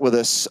Ho back with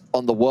us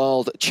on the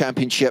World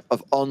Championship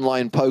of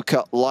Online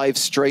Poker live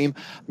stream.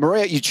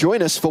 Maria, you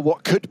join us for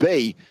what could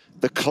be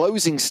the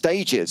closing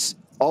stages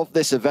of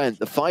this event.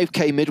 The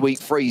 5K midweek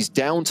freeze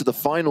down to the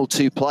final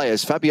 2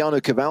 players. Fabiano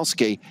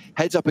Kowalski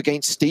heads up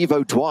against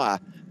SteveO'Dwyer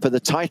for the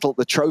title,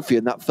 the trophy,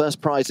 and that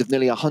first prize of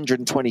nearly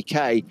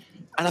 120K.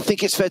 And I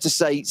think it's fair to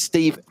say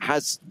Steve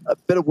has a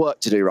bit of work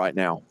to do right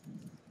now.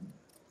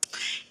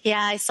 Yeah,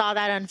 I saw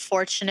that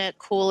unfortunate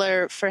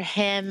cooler for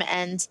him,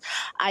 and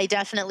I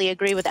definitely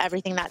agree with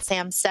everything that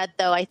Sam said,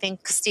 though. I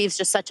think Steve's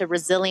just such a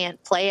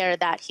resilient player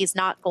that he's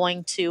not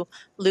going to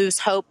lose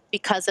hope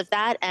because of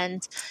that,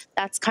 and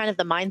that's kind of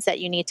the mindset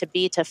you need to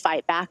be to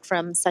fight back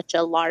from such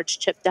a large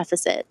chip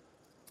deficit.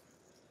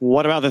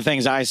 What about the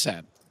things I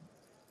said?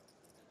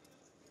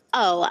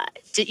 Oh,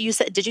 did you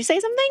say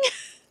something?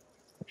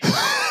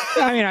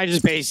 I mean, I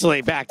just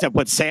basically backed up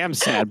what Sam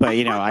said, but,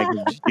 you know,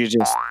 you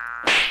just...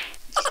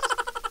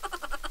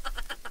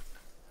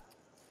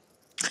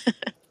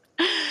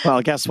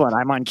 Well, guess what?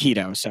 I'm on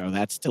keto, so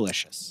that's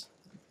delicious.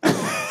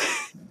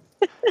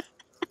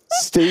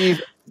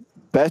 Steve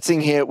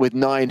betting here with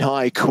 9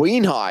 high.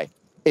 Queen high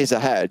is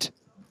ahead.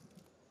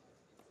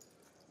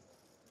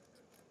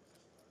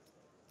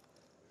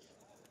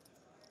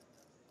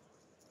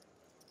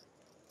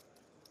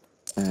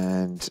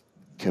 And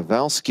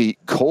Kowalski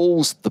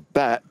calls the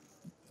bet.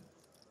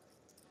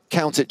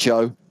 Count it,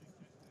 Joe.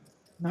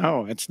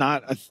 No, it's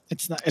not.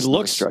 It's not. It It's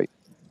looks straight.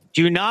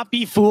 Do not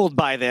be fooled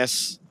by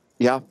this.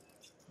 Yeah.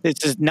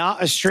 This is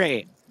not a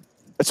straight.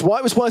 That's why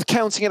it was worth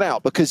counting it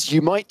out, because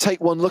you might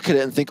take one look at it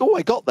and think, oh,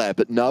 I got there,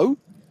 but no.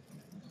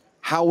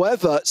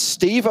 However,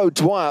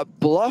 SteveO'Dwyer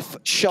bluff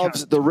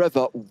shoves the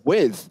river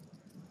with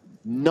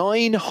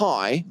 9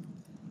 high,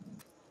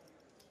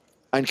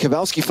 and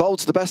Kowalski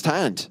folds the best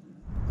hand.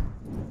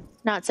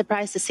 Not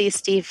surprised to see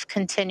Steve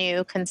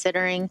continue,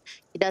 considering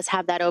he does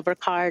have that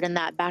overcard and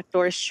that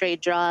backdoor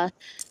straight draw.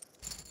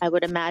 I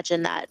would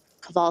imagine that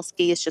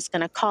Kowalski is just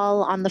going to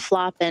call on the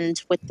flop,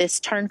 and with this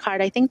turn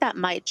card, I think that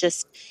might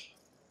just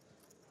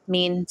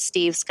mean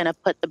Steve's going to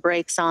put the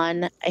brakes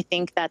on. I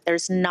think that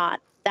there's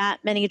not that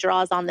many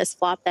draws on this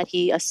flop that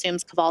he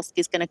assumes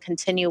Kowalski's going to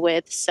continue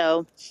with,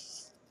 so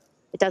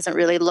it doesn't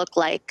really look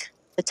like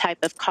the type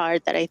of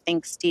card that I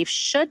think Steve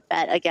should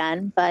bet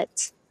again,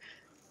 but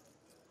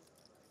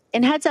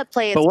in heads-up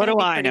play, it's But what gonna do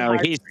be I pretty know?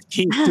 hard. He's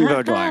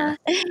SteveO'Dwyer.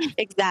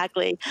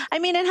 Exactly. I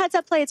mean, in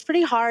heads-up play, it's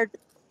pretty hard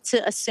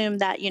to assume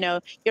that, you know,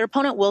 your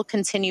opponent will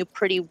continue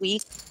pretty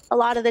weak a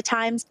lot of the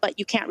times, but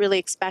you can't really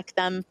expect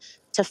them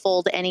to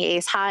fold any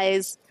ace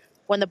highs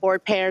when the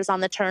board pairs on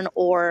the turn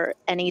or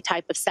any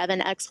type of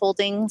 7x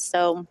holding.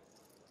 So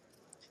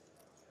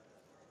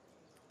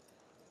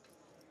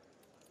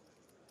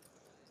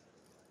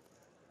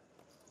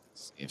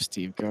If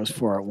Steve goes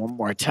for it one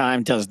more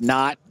time, does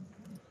not.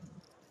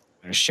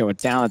 I'm going to show it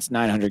down. It's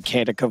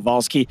 900K to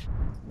Kowalski.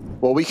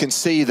 Well, we can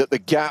see that the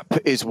gap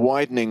is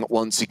widening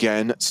once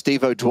again.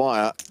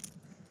 SteveO'Dwyer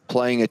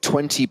playing a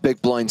 20 big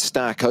blind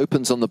stack,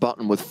 opens on the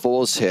button with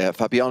 4s here.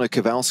 Fabiano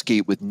Kowalski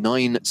with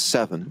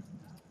 9-7.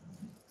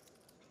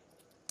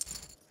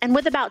 and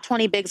with about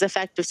 20 bigs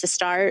effective to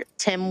start,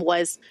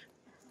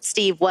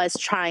 Steve was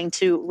trying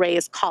to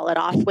call it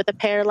off with a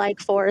pair like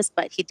 4s,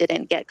 but he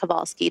didn't get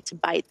Kowalski to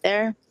bite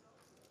there.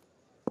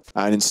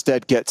 And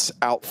instead gets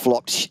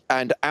outflopped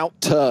and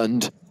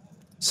outturned.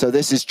 So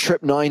this is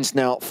trip 9s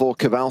now for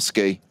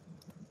Kowalski.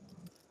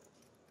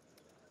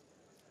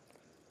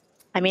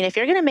 I mean, if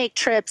you're going to make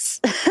trips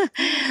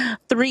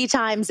 3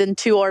 times in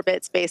 2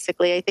 orbits,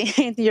 basically, I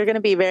think you're going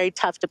to be very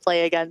tough to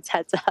play against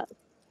heads up.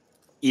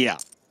 Yeah.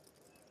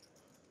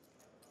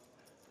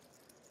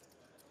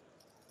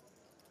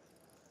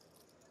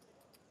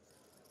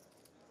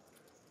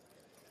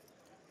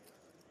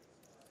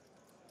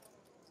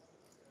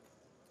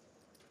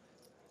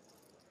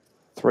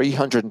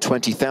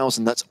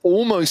 $320,000. That's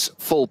almost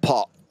full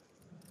pot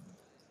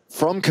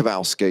from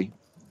Kowalski.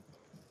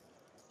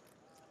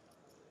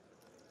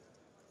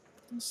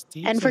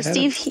 And for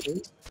Steve,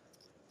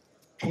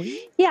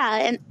 yeah,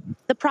 and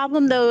the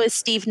problem though is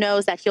Steve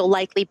knows that he'll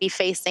likely be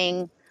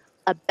facing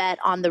a bet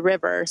on the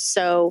river.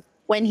 So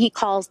when he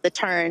calls the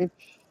turn,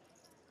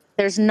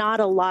 there's not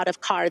a lot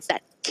of cards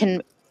that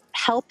can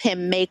help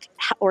him make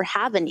or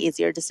have an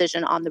easier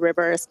decision on the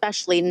river,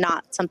 especially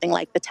not something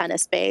like the 10 of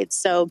spades.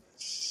 So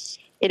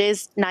it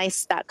is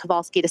nice that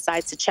Kowalski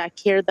decides to check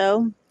here,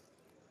 though.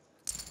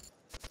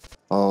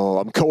 Oh,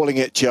 I'm calling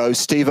it, Joe.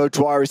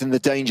 SteveO'Dwyer is in the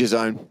danger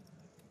zone.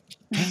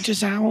 Danger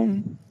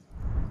zone.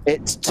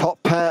 It's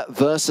top pair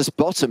versus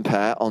bottom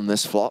pair on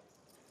this flop.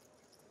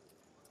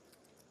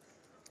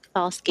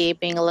 Kowalski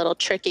being a little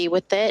tricky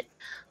with it,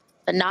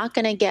 but not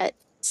going to get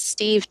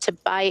Steve to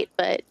bite.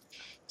 But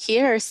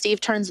here,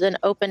 Steve turns an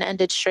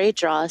open-ended straight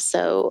draw,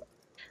 so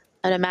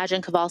I'd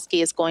imagine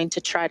Kowalski is going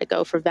to try to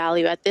go for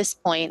value at this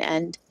point,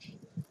 and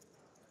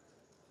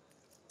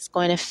he's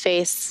going to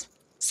face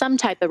some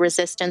type of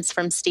resistance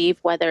from Steve,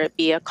 whether it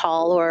be a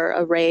call or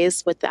a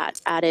raise with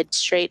that added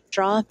straight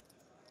draw.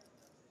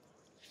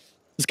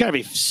 It's got to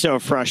be so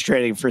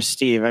frustrating for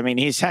Steve. I mean,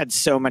 he's had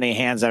so many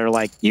hands that are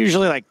like,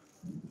 usually like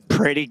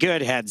pretty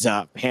good heads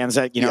up. Hands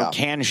that, you know,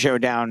 can show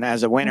down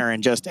as a winner,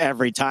 and just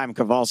every time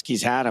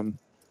Kowalski's had them.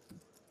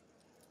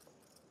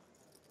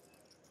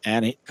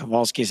 And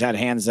Kowalski's had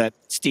hands that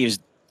Steve's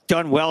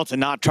done well to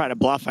not try to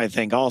bluff, I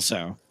think,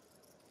 also.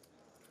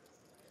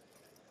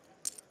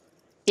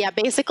 Yeah,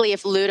 basically,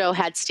 if Ludo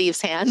had Steve's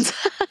hands,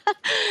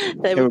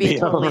 that would be a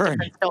totally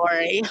different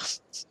story.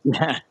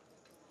 Yeah.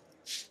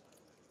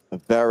 A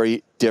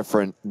very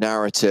different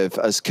narrative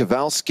as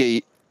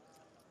Kowalski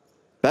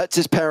bets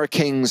his pair of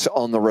kings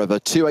on the river,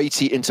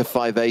 280 into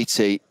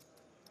 580.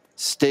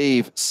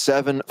 Steve,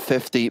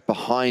 750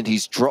 behind.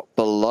 He's dropped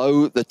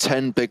below the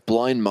 10 big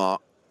blind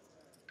mark.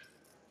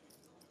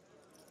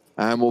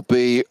 And will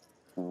be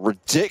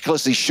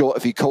ridiculously short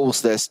if he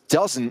calls this.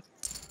 Doesn't.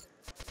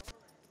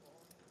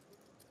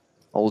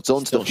 Holds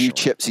on to the few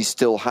chips he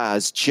still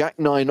has. Jack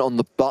 9 on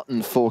the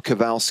button for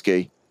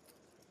Kowalski.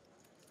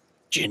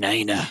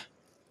 Janina.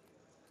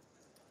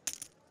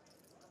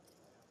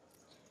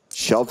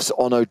 Shoves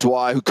on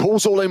O'Dwyer, who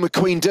calls all in with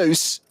Queen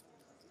Deuce.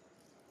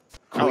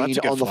 Oh, Queen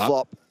on the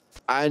flop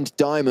and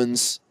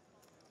diamonds.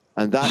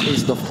 And that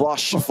is the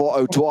flush for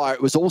O'Dwyer.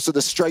 It was also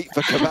the straight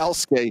for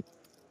Kowalski.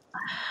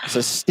 So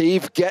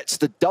Steve gets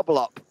the double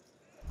up.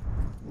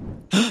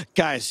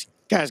 Guys.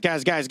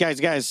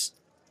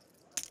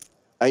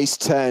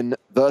 Ace-10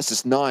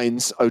 versus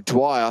nines.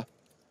 O'Dwyer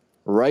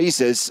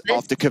raises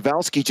after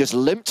Kowalski just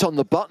limped on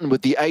the button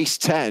with the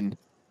ace-10.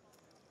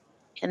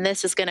 And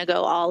this is going to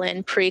go all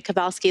in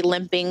pre-Kowalski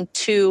limping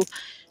to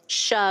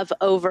shove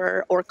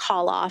over or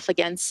call off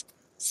against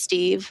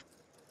Steve.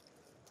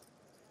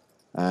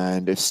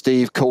 And if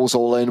Steve calls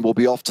all in, we'll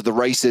be off to the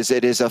races.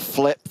 It is a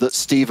flip that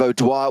Steve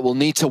O'Dwyer will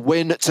need to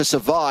win to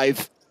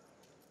survive.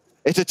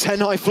 It's a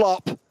 10-high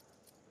flop.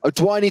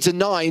 O'Dwyer needs a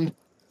 9.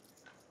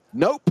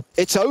 Nope,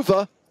 it's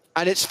over.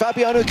 And it's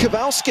Fabiano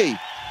Kowalski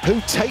who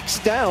takes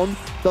down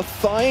the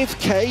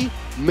 5K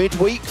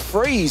midweek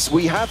freeze.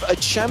 We have a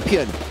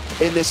champion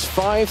in this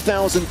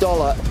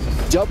 $5,000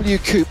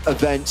 WCOOP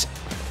event.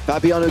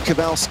 Fabiano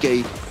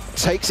Kowalski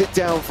takes it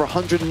down for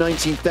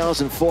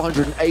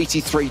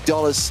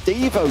 $119,483.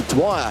 Steve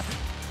O'Dwyer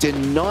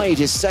denied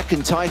his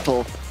second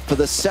title for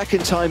the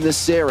second time this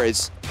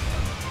series.